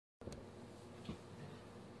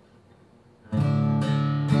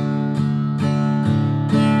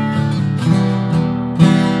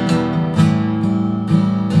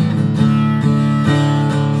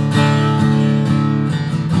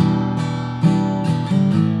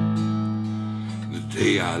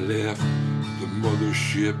day I left the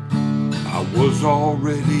mothership, I was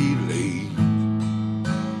already late.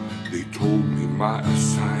 They told me my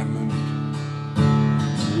assignment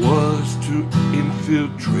was to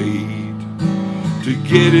infiltrate, to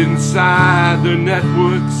get inside their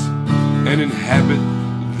networks and inhabit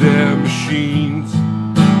their machines,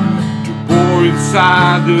 to bore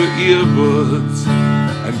inside their earbuds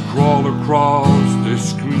and crawl across their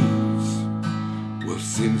screens. Well,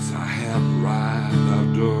 since I have arrived,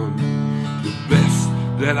 I've done the best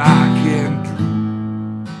that I can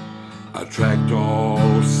do. I tracked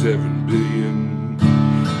all 7 billion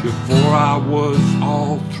before I was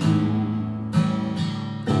all through.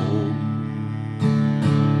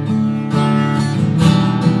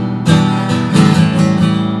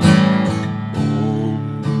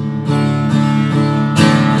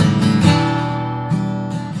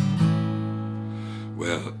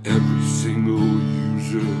 Well, every single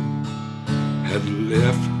user had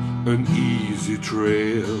left an easy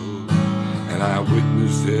trail, and I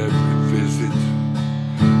witnessed every visit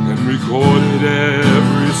and recorded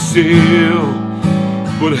every sale.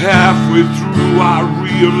 But halfway through I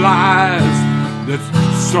realized that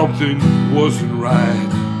something wasn't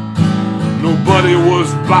right. Nobody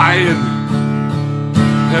was buying,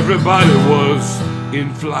 everybody was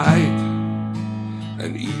in flight.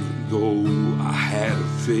 And even though I had a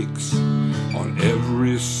fix on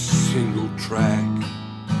every single track,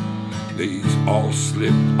 they all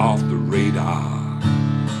slipped off the radar,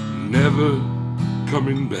 never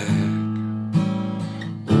coming back.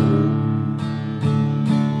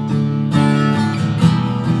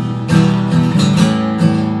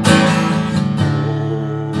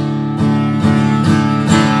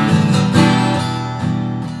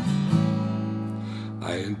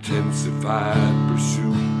 I intensified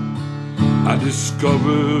pursuit. I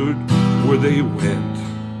discovered where they went,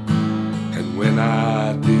 and when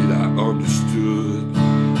I did, I understood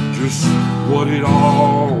just what it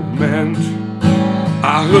all meant.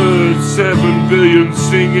 I heard 7 billion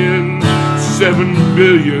singing 7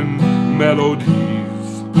 billion melodies,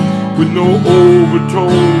 with no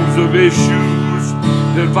overtones of issues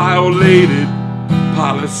that violated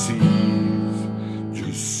policies.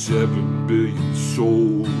 Just 7 billion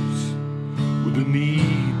souls with a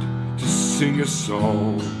need to sing a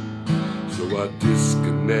song. So I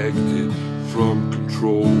disconnected from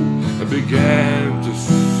control and began to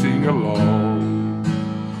sing along.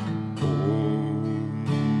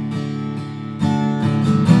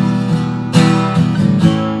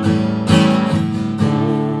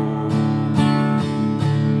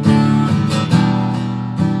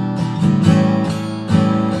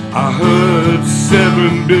 I heard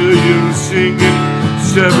 7 billion singing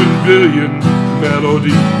 7 billion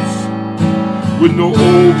melodies, with no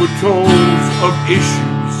overtones of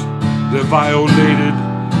issues that violated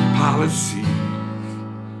policy.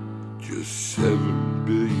 Just 7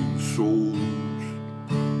 billion souls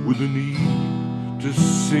with a need to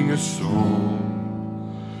sing a song.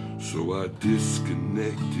 So I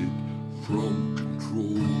disconnected from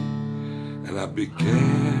control and I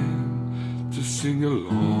began to sing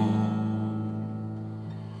along.